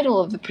the title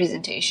of the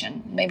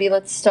presentation. Maybe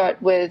let's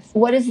start with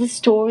what is the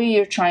story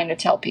you're trying to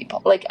tell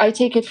people? Like, I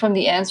take it from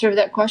the answer of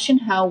that question,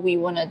 how we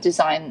want to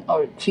design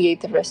or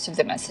create the rest of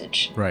the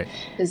message. Right.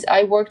 Because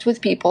I worked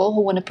with people who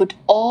want to put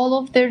all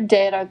of their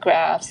data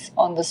graphs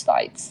on the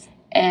slides.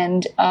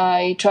 And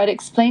I try to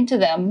explain to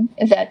them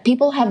that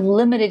people have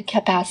limited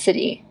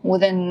capacity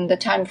within the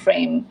time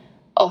frame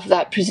of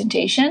that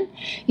presentation.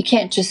 You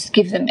can't just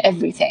give them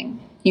everything.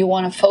 You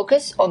want to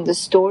focus on the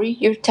story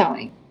you're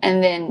telling.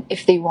 And then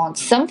if they want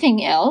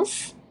something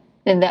else,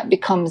 then that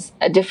becomes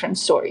a different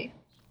story.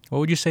 What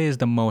would you say is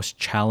the most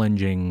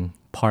challenging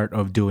part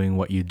of doing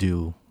what you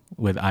do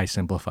with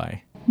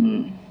iSimplify?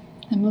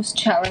 The most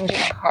challenging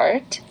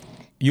part?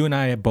 You and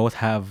I both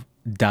have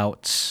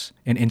doubts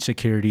and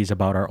insecurities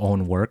about our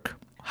own work.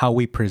 How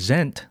we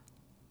present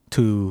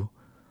to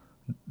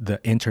the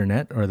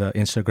internet or the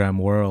Instagram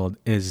world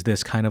is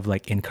this kind of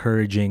like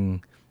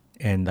encouraging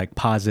and like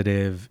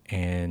positive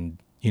and,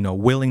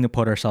 willing to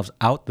put ourselves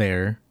out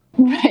there.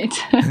 Right.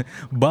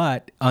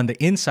 But on the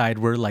inside,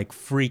 we're like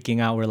freaking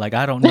out. We're like,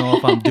 I don't know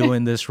if I'm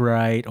doing this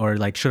right, or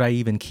like, should I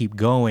even keep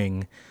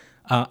going?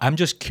 I'm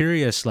just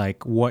curious,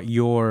 like what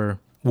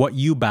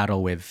you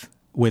battle with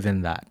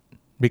within that,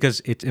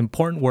 because it's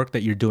important work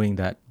that you're doing,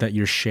 that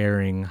you're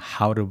sharing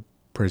how to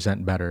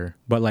present better.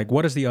 But like,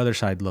 what does the other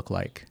side look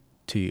like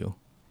to you?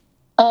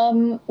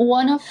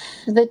 One of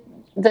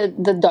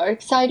the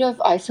dark side of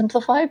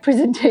iSimplify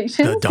presentations.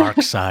 The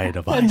dark side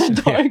of iSimplify.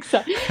 The dark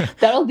side.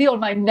 That'll be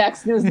on my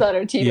next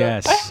newsletter, Tito.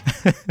 Yes.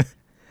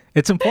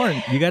 It's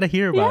important. You got to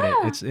hear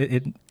about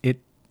it.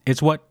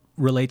 It's what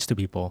relates to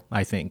people,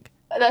 I think.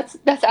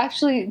 That's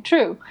actually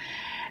true.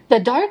 The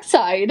dark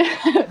side,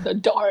 the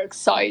dark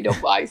side of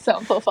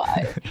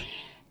iSimplify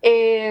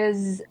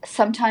is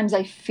sometimes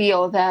I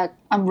feel that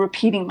I'm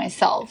repeating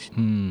myself.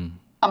 I'm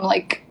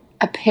like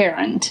a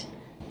parent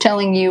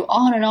telling you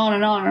on and on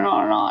and on and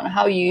on and on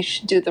how you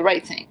should do the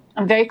right thing.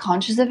 I'm very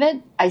conscious of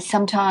it.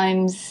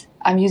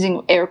 I'm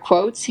using air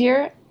quotes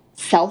here,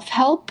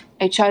 self-help.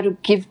 I try to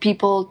give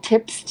people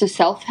tips to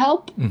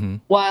self-help.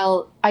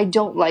 While I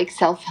don't like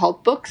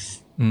self-help books,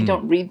 I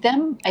don't read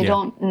them. I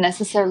don't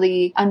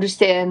necessarily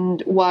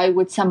understand why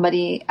would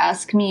somebody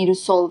ask me to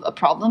solve a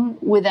problem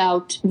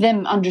without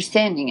them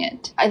understanding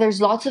it.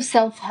 There's lots of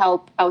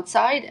self-help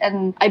outside,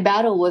 and I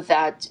battle with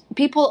that.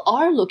 People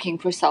are looking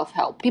for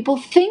self-help. People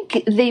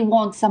think they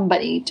want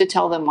somebody to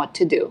tell them what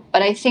to do.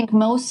 But I think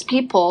most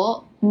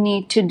people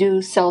need to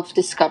do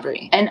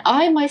self-discovery. And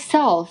I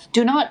myself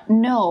do not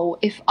know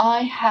if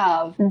I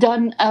have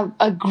done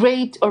a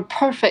great or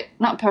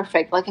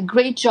like a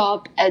great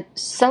job at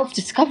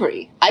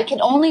self-discovery. I can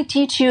only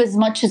teach you as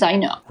much as I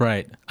know.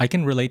 Right. I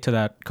can relate to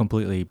that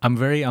completely. I'm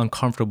very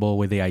uncomfortable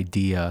with the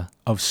idea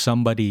of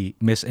somebody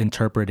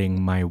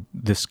misinterpreting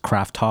this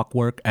craft talk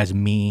work as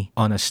me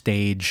on a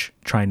stage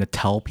trying to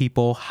tell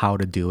people how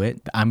to do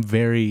it. I'm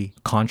very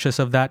conscious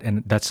of that,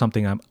 and that's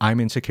something I'm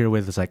insecure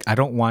with. It's like I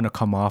don't want to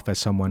come off as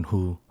someone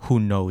who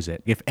knows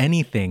it. If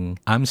anything,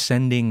 I'm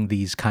sending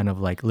these kind of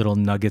like little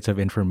nuggets of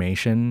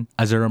information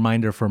as a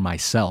reminder for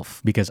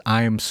myself, because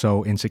I am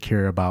so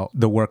insecure about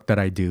the work that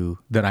I do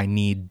that I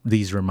need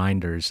these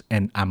reminders,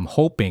 and I'm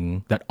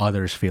hoping that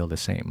others feel the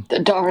same. The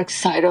dark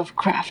side of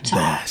craft talk.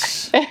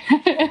 Yes.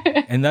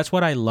 And that's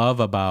what I love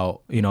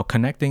about,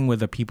 connecting with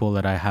the people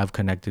that I have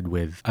connected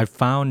with. I've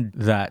found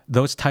that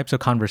those types of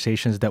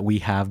conversations that we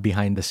have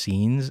behind the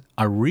scenes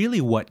are really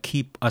what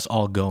keep us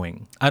all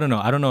going. I don't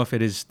know if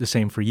it is the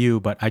same for you,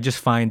 but I just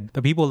find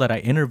the people that I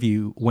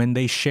interview, when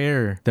they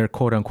share their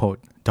quote unquote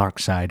dark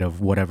side of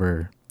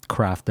whatever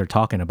craft they're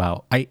talking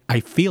about,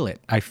 I feel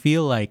it. I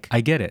feel like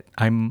I get it.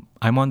 I'm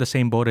on the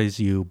same boat as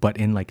you, but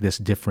in like this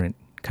different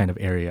kind of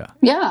area.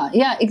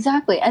 Yeah,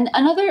 exactly. And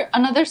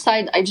another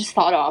side I just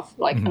thought of,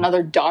 like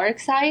another dark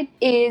side,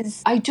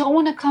 is I don't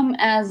want to come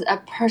as a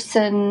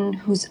person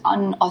who's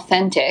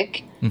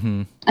unauthentic.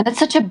 And that's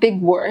such a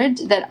big word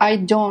that I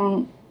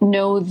don't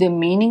know the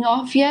meaning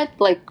of yet,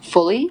 like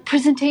fully.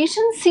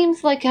 Presentation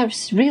seems like a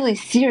really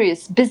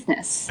serious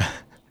business.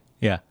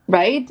 Yeah.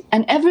 Right?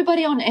 And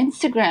everybody on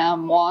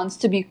Instagram wants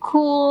to be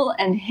cool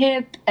and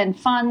hip and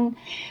fun.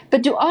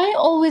 But do I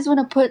always want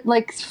to put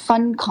like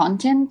fun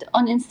content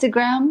on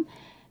Instagram?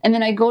 And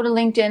then I go to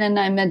LinkedIn and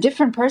I'm a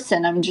different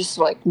person. I'm just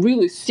like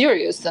really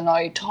serious and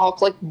I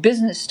talk like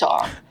business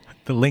talk.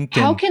 The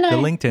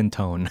LinkedIn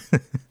tone.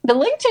 the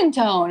LinkedIn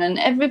tone and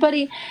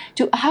everybody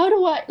to how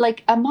do I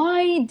like am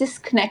I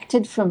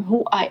disconnected from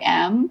who I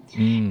am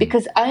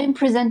because I am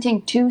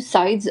presenting two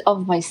sides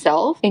of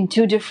myself in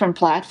two different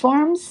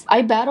platforms.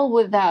 I battle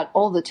with that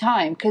all the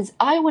time because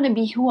I want to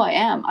be who I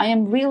am.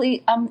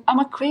 I'm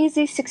a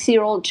crazy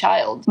 6-year-old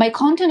child. My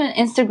content on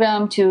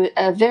Instagram to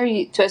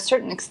a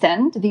certain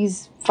extent,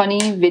 these funny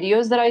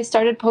videos that I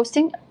started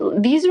posting,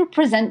 these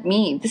represent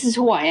me. This is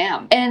who I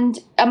am. And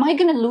am I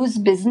going to lose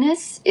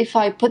business if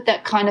I put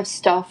that kind of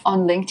stuff on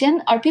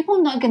LinkedIn? Are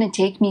people not going to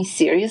take me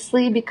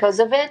seriously because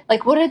of it?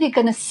 Like, what are they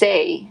going to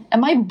say?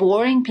 Am I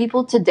boring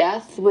people to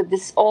death with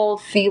this all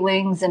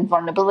feelings and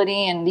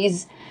vulnerability and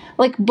these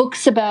like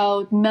books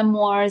about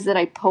memoirs that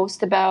I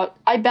post about?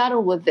 I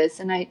battle with this,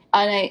 and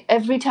I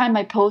every time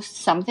I post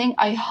something,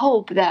 I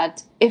hope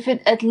that if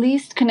it at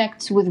least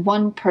connects with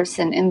one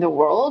person in the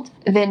world,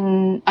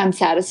 then I'm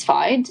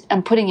satisfied.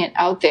 I'm putting it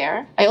out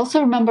there. I also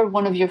remember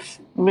one of your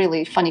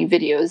really funny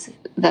videos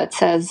that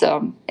says,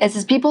 it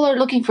says people are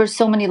looking for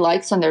so many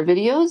likes on their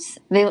videos.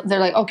 They're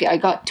like, okay, I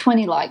got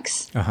 20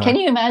 likes. Can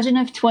you imagine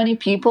if 20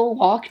 people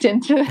walked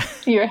into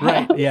your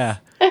house? Right, yeah.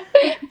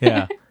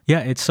 Yeah.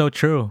 Yeah, it's so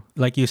true.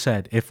 Like you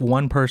said, if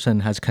one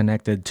person has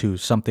connected to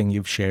something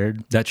you've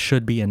shared, that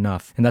should be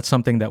enough. And that's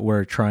something that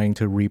we're trying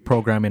to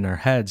reprogram in our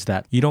heads,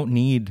 that you don't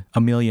need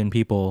a million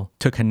people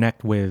to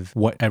connect with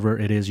whatever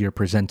it is you're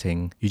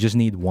presenting. You just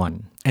need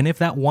one. And if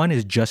that one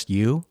is just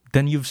you,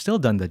 then you've still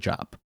done the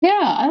job.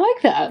 Yeah, I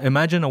like that.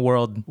 Imagine a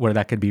world where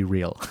that could be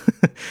real,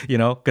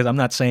 because I'm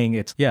not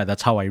saying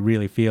that's how I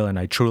really feel and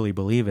I truly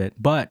believe it.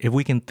 But if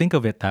we can think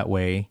of it that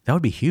way, that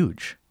would be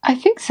huge. I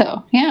think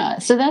so. Yeah.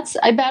 So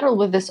I battle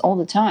with this all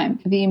the time.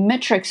 The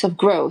metrics of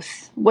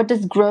growth. What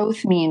does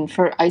growth mean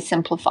for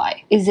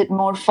iSimplify? Is it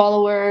more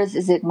followers?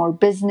 Is it more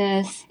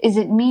business? Is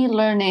it me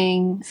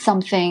learning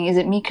something? Is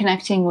it me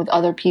connecting with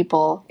other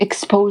people?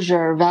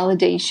 Exposure,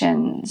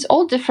 validations,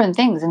 all different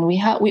things. And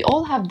we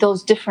all have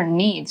those different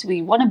needs.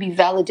 We want to be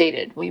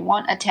validated. We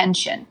want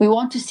attention. We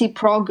want to see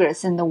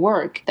progress in the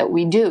work that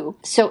we do.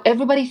 So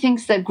everybody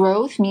thinks that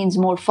growth means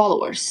more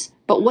followers.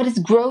 But what is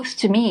growth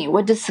to me?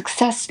 What does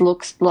success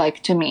look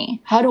like to me?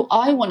 How do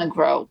I want to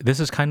grow? This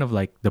is kind of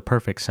like the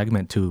perfect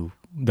segment to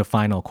the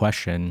final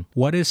question.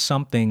 What is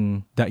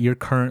something that you're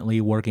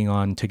currently working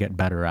on to get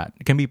better at?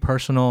 It can be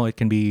personal. It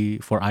can be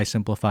for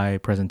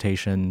iSimplify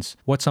presentations.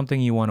 What's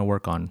something you want to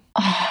work on?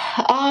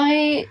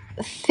 I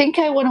think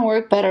I want to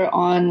work better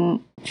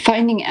on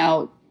finding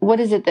out what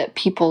is it that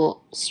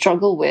people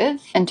struggle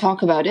with and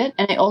talk about it.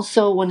 And I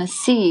also want to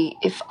see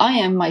if I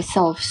am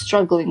myself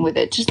struggling with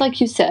it. Just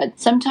like you said,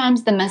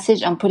 sometimes the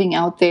message I'm putting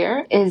out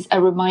there is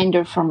a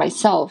reminder for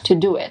myself to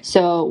do it.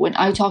 So when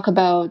I talk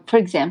about, for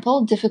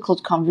example,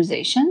 difficult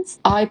conversations,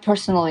 I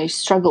personally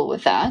struggle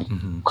with that.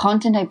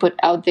 Content I put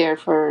out there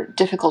for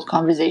difficult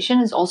conversation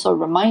is also a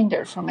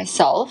reminder for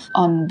myself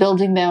on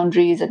building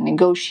boundaries and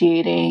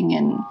negotiating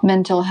and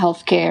mental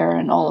health care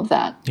and all of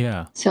that.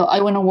 Yeah. So I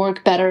want to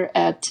work better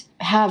at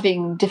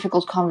having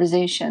difficult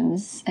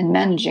conversations and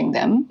managing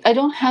them. I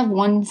don't have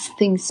one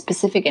thing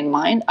specific in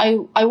mind.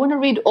 I want to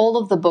read all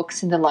of the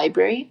books in the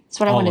library. That's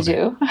what I want to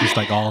do. Just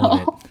like all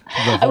of it.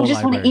 I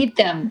just want to eat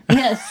them.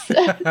 Yes.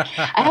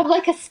 I have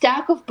like a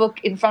stack of book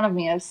in front of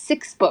me. I have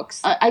 6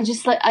 books.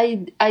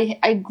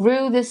 I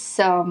grew this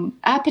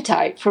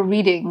appetite for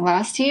reading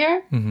last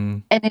year,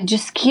 and it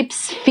just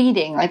keeps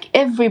feeding. Like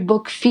every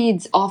book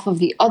feeds off of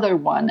the other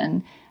one,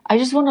 and I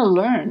just want to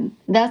learn.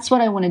 That's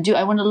what I want to do.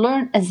 I want to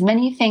learn as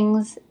many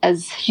things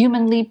as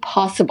humanly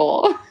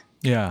possible.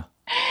 Yeah.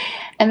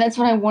 And that's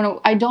what I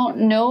want to. I don't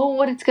know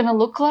what it's going to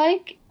look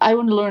like. I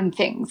want to learn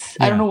things.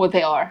 Yeah. I don't know what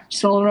they are.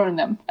 Just want to learn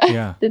them.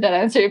 Yeah. Did that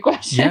answer your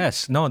question?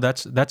 Yes. No,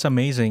 that's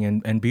amazing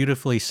and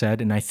beautifully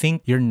said. And I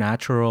think your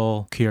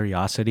natural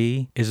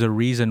curiosity is the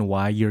reason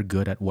why you're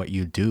good at what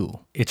you do.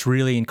 It's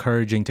really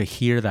encouraging to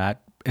hear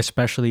that,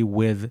 especially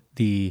with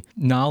the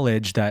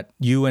knowledge that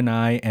you and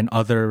I and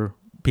other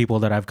people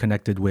that I've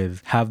connected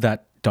with have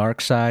that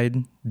dark side,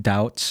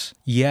 doubts,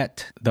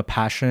 yet the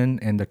passion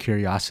and the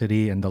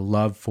curiosity and the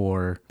love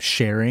for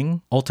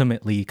sharing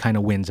ultimately kind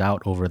of wins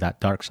out over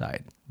that dark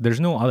side. There's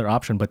no other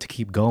option but to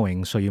keep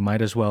going. So you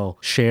might as well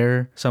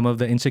share some of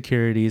the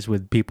insecurities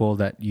with people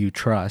that you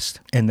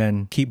trust and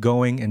then keep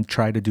going and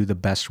try to do the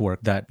best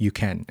work that you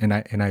can. And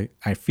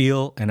I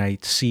feel and I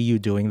see you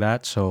doing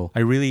that. So I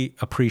really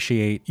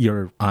appreciate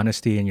your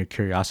honesty and your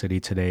curiosity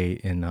today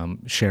in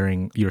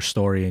sharing your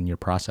story and your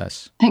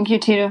process. Thank you,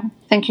 Tito.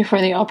 Thank you for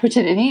the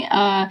opportunity.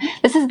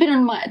 This has been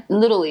on my,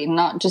 literally,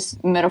 not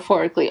just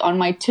metaphorically, on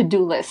my to-do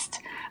list.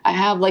 I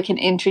have like an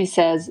entry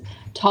says,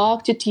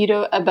 talk to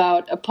Tito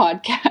about a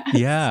podcast.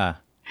 Yeah.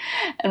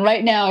 And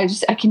right now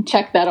I can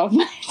check that off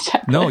my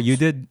checklist. No, you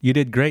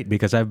did great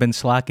because I've been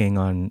slacking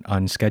on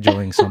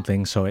scheduling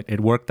something. So it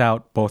worked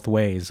out both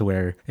ways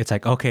where it's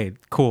like, okay,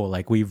 cool.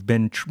 Like we've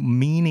been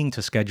meaning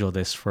to schedule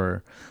this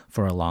for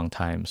a long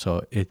time.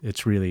 So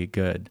it's really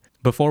good.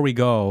 Before we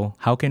go,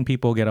 how can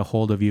people get a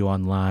hold of you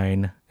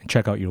online and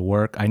check out your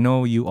work. I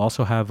know you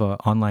also have an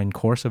online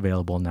course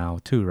available now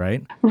too,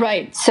 right?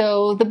 Right.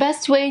 So the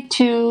best way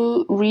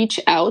to reach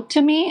out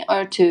to me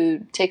or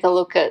to take a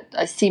look at,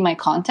 see my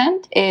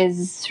content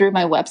is through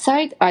my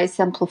website,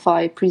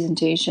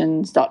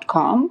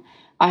 isimplifypresentations.com.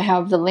 I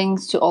have the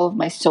links to all of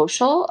my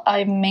social.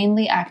 I'm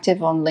mainly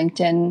active on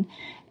LinkedIn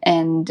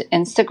and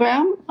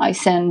Instagram. I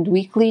send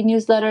weekly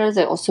newsletters.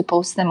 I also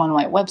post them on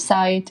my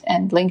website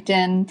and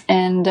LinkedIn.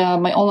 And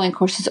my online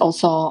course is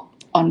also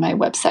on my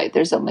website.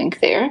 There's a link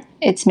there.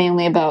 It's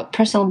mainly about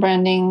personal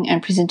branding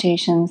and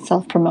presentation,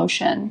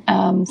 self-promotion,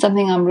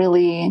 something I'm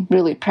really,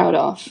 really proud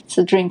of. It's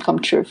a dream come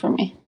true for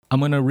me. I'm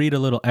going to read a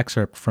little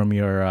excerpt from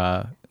your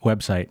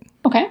website.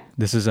 Okay.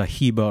 This is a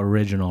Hiba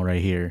original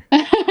right here.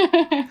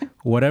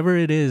 Whatever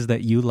it is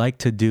that you like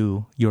to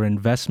do, your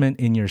investment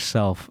in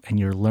yourself and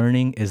your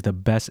learning is the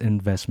best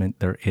investment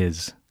there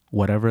is,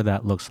 whatever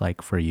that looks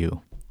like for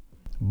you.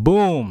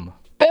 Boom!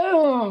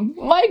 Boom!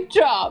 Mic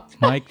drop.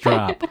 Mic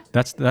drop.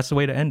 That's the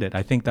way to end it.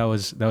 I think that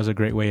was a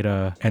great way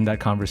to end that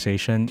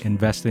conversation.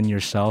 Invest in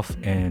yourself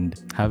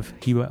and have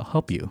Hiba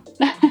help you.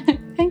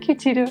 Thank you,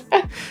 Tito.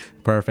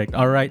 Perfect.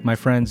 All right, my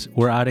friends,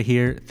 we're out of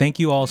here. Thank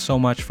you all so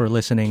much for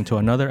listening to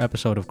another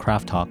episode of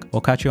Craft Talk.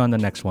 We'll catch you on the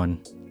next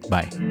one.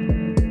 Bye.